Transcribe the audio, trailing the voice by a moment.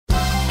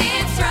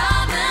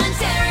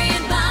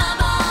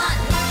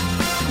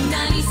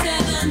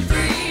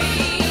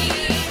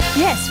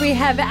We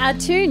have our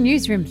two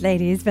newsroom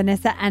ladies,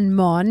 Vanessa and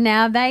Mon.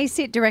 Now, they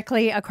sit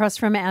directly across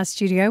from our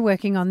studio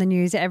working on the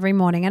news every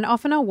morning, and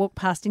often I'll walk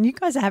past and you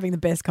guys are having the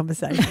best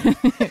conversation.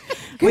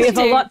 We have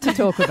a lot to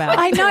talk about.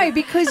 I know,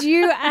 because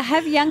you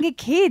have younger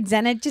kids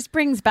and it just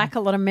brings back a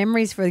lot of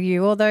memories for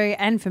you,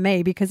 and for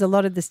me, because a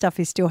lot of the stuff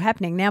is still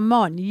happening. Now,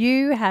 Mon,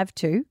 you have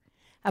two,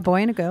 a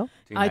boy and a girl.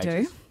 I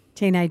do.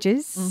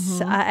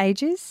 Teenagers,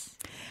 ages?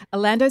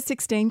 Orlando's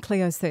 16,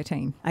 Cleo's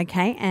 13.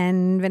 Okay,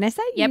 and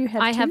Vanessa, you have two?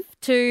 I have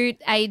two,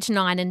 age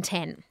 9 and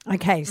 10.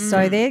 Okay,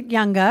 so they're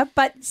younger,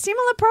 but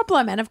similar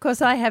problem. And of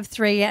course, I have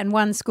three and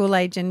one school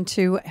age and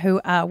two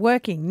who are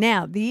working.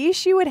 Now, the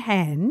issue at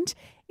hand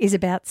is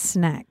about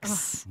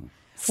snacks.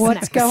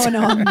 What's going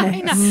on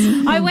next?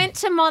 I went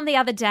to Mon the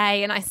other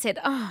day and I said,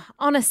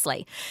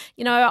 honestly,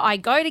 I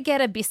go to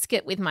get a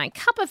biscuit with my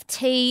cup of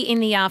tea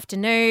in the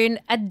afternoon.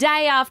 A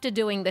day after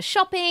doing the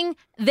shopping,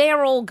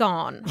 they're all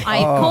gone. I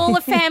call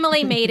a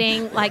family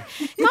meeting, like,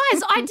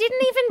 guys, I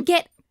didn't even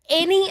get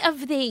any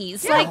of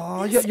these. Like,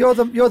 you're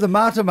the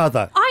martyr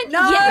mother. No.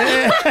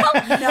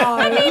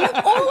 I mean,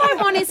 all I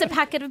want is a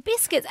packet of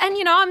biscuits. And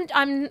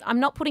I'm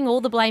not putting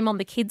all the blame on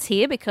the kids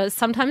here, because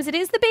sometimes it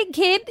is the big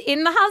kid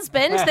in the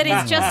husband that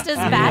is just as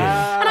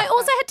bad. And I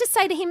also had to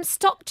say to him,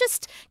 stop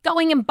just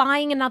going and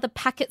buying another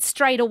packet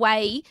straight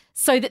away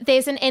so that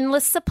there's an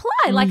endless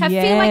supply. Like, I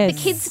feel like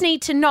the kids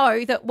need to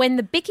know that when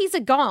the bickies are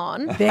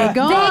gone, they're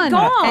gone.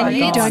 And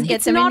you don't get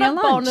it's them not in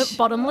your lunch. a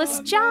bottomless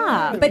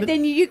jar. But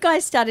then you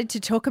guys started to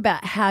talk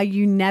about how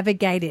you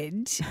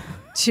navigated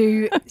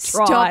to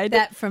stop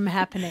that from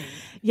happening.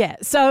 Yeah,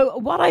 so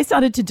what I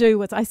started to do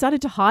was I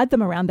started to hide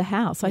them around the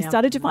house. I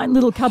started to find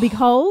little cubby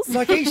holes.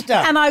 Like Easter.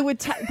 And I would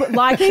take,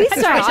 like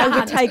Easter, I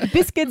would take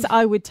biscuits,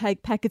 I would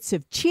take packets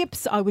of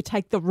chips, I would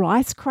take the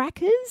rice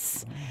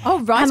crackers. Oh,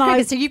 rice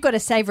crackers. So you've got a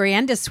savoury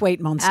and a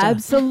sweet monster.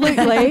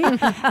 Absolutely.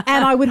 And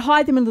I would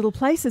hide them in little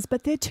places,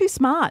 but they're too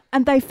smart.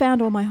 And they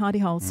found all my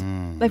hidey holes.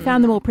 They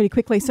found them all pretty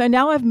quickly. So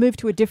now I've moved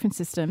to a different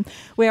system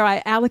where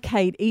I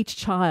allocate each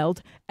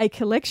child a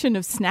collection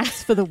of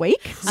snacks for the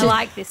week. I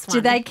like this one.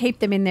 Do they keep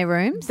them in their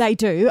rooms? They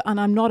do, and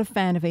I'm not a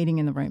fan of eating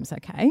in the rooms,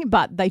 okay?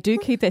 But they do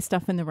keep their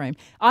stuff in the room.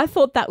 I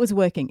thought that was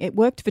working. It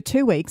worked for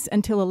 2 weeks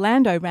until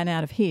Orlando ran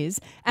out of his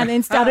and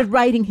then started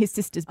raiding his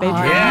sister's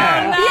bedroom.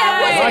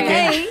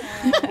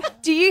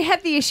 Do you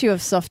have the issue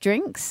of soft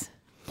drinks?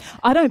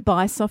 I don't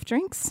buy soft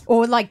drinks.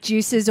 Or like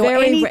juices or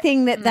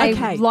anything that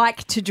they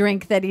like to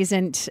drink that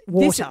isn't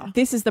water?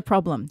 This is the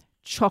problem.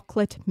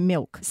 Chocolate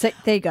milk. So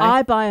there you go.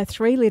 I buy a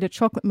 3-litre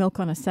chocolate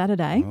milk on a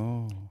Saturday.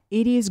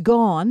 It is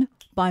gone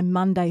by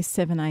Monday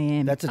 7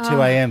 a.m. That's a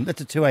 2 a.m.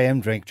 That's a 2 a.m.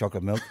 drink,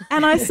 chocolate milk.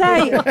 And I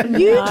say,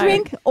 you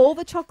drink all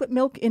the chocolate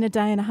milk in a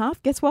day and a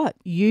half. Guess what?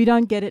 You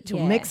don't get it till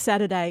next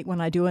Saturday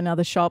when I do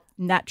another shop.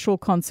 Natural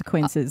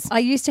consequences. I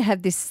used to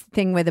have this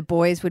thing where the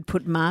boys would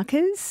put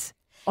markers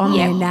on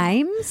their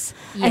names.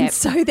 And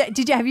so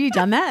have you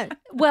done that?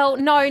 Well,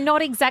 no,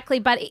 not exactly,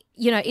 but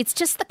it's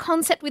just the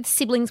concept with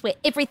siblings where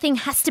everything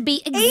has to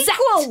be exact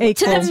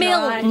to the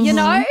mill,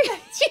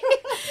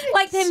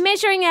 like they're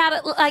measuring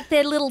out, like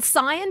they're little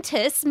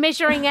scientists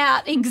measuring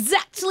out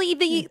exactly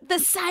the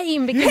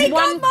same, because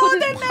one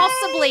couldn't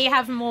possibly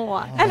have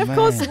more. And of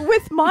course,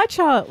 with my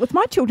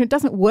children, it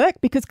doesn't work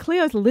because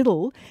Cleo's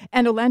little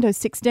and Orlando's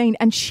 16,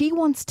 and she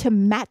wants to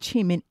match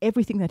him in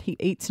everything that he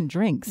eats and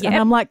drinks. And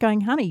I'm like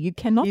going, honey, you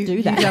cannot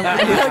do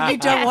that. You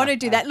don't want to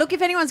do that. Look,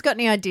 if anyone's got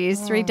any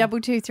ideas,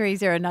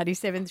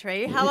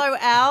 32230973. Hello,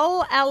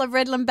 Al of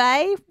Redland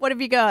Bay. What have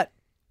you got?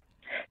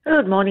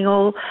 Good morning,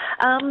 all.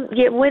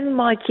 When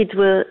my kids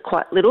were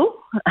quite little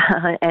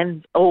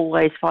and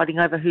always fighting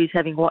over who's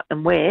having what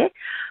and where,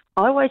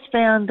 I always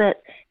found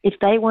that if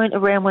they weren't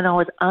around when I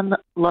was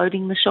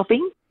unloading the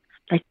shopping,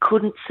 they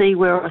couldn't see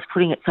where I was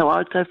putting it. So I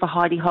would go for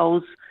hidey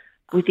holes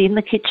within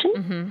the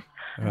kitchen,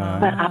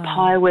 but up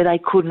high where they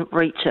couldn't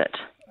reach it.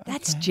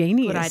 That's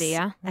genius. Good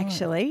idea.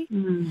 Actually.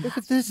 Look,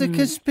 there's a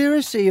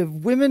conspiracy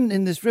of women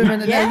in this room,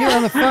 and you're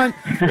on the phone.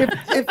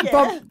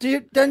 Bob,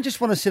 don't just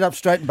want to sit up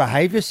straight and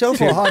behave yourself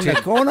or hide in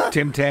a corner?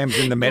 Tim Tam's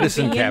in the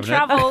medicine cabinet.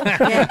 Trouble. Do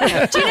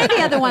you know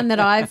the other one that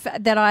I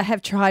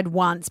have tried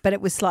once, but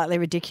it was slightly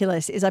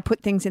ridiculous, is I put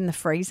things in the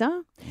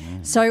freezer.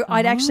 So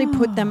I'd actually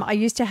put them, I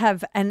used to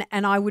have, and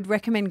I would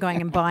recommend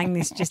going and buying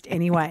this just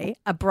anyway,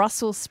 a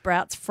Brussels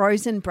sprouts,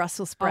 frozen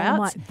Brussels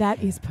sprouts.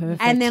 That is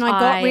perfect. And then I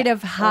got rid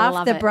of half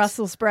love the it.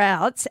 Brussels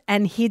sprouts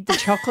and hid the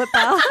chocolate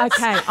bars.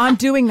 Okay, I'm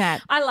doing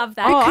that. I love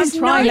that. I'm Because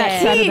trying no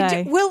that kid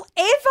Saturday. will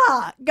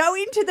ever go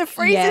into the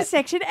freezer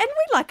section, and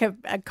we like a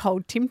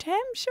cold Tim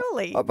Tam,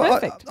 surely.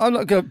 Perfect. I'm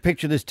not going to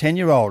picture this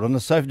 10-year-old on the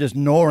sofa just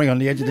gnawing on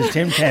the edge of this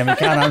Tim Tam and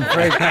can't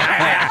unfreeze.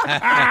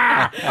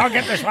 I'll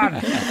get this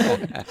one.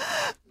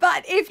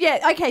 But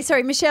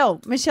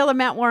Michelle of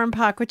Mount Warren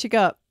Park, what you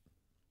got?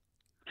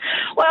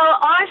 Well,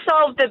 I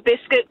solved the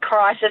biscuit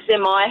crisis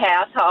in my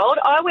household.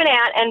 I went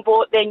out and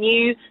bought their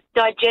new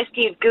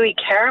digestive gooey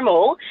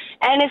caramel,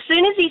 and as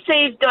soon as he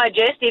sees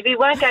digestive, he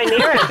won't go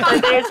near it. So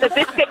there's the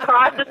biscuit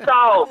crisis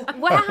solved.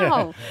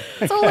 Wow.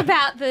 It's all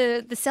about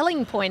the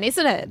selling point,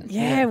 isn't it?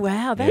 Yeah,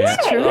 wow,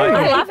 that's true.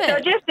 I love it.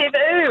 Digestive,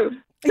 ooh.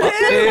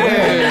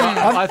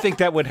 I think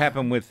that would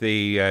happen with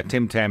the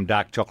Tim Tam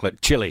dark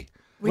chocolate chili.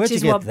 Which Where'd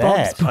is you get what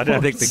Bob's that? I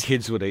don't think the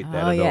kids would eat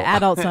that Oh, at yeah, all.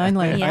 adults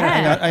only.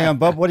 Yeah. Hang on,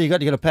 Bob. What do you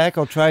got? You got a pack?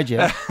 I'll trade you.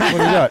 What do you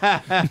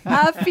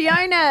got?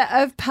 Fiona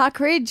of Park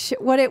Ridge,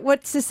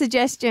 what's the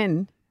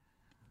suggestion?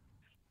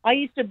 I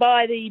used to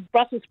buy the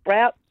Brussels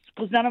sprouts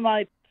because none of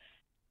my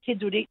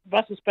kids would eat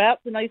Brussels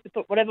sprouts, and I used to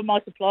put whatever my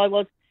supply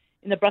was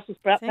in the Brussels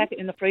sprout packet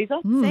in the freezer.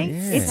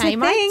 It's a Same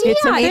thing. idea.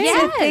 It's a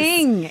Yes.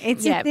 thing.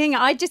 It's Yep. a thing.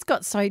 I just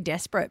got so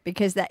desperate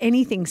because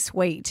anything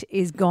sweet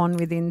is gone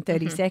within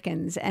 30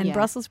 seconds, and Yeah.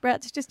 Brussels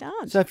sprouts just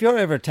aren't. So if you're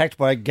ever attacked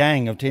by a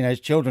gang of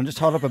teenage children, just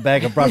hold up a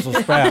bag of Brussels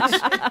sprouts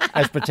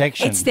as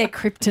protection. It's their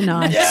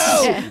kryptonite.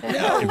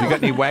 Have you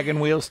got any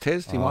wagon wheels,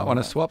 Tez? You might want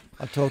to swap.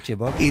 I'll talk to you,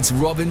 Bob. It's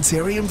Robin,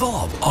 Terry and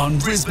Bob on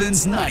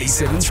Brisbane's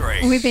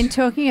 97.3. We've been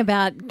talking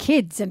about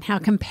kids and how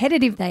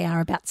competitive they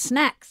are about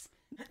snacks.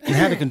 And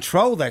how to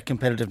control that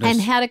competitiveness.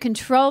 And how to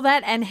control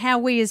that, and how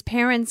we as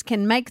parents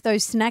can make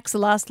those snacks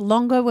last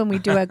longer when we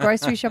do our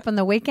grocery shop on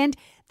the weekend.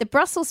 The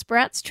Brussels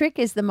sprouts trick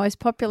is the most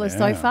popular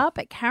so far,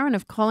 but Karen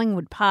of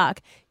Collingwood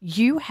Park,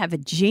 you have a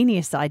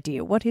genius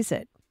idea. What is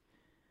it?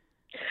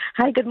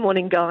 Hey, good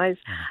morning, guys.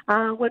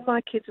 When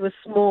my kids were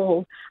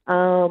small,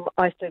 I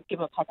used to give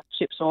them a pack of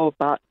chips or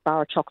a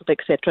bar of chocolate,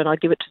 etc., and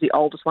I'd give it to the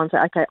oldest one, say,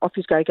 okay, off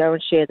you go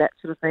and share that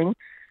sort of thing,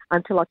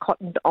 until I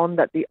cottoned on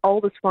that the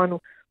oldest one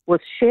was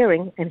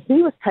sharing, and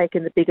he was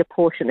taking the bigger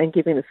portion and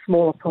giving the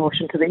smaller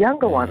portion to the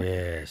younger one.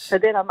 Yes. So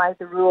then I made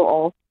the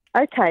rule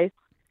of, okay,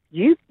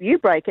 you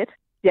break it,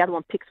 the other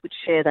one picks which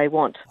share they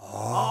want.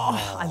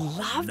 I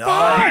love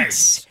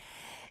that.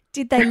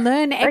 Did they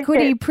learn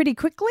equity pretty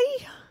quickly?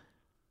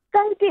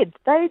 They did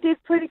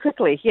pretty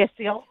quickly. Yes,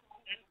 the old.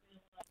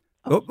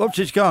 Oh,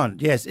 she's gone.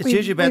 Yes, it's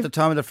usually about the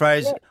time of the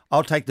phrase,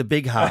 I'll take the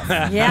big half.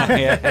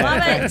 Yeah.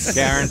 Love it.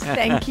 Karen.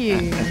 Thank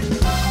you.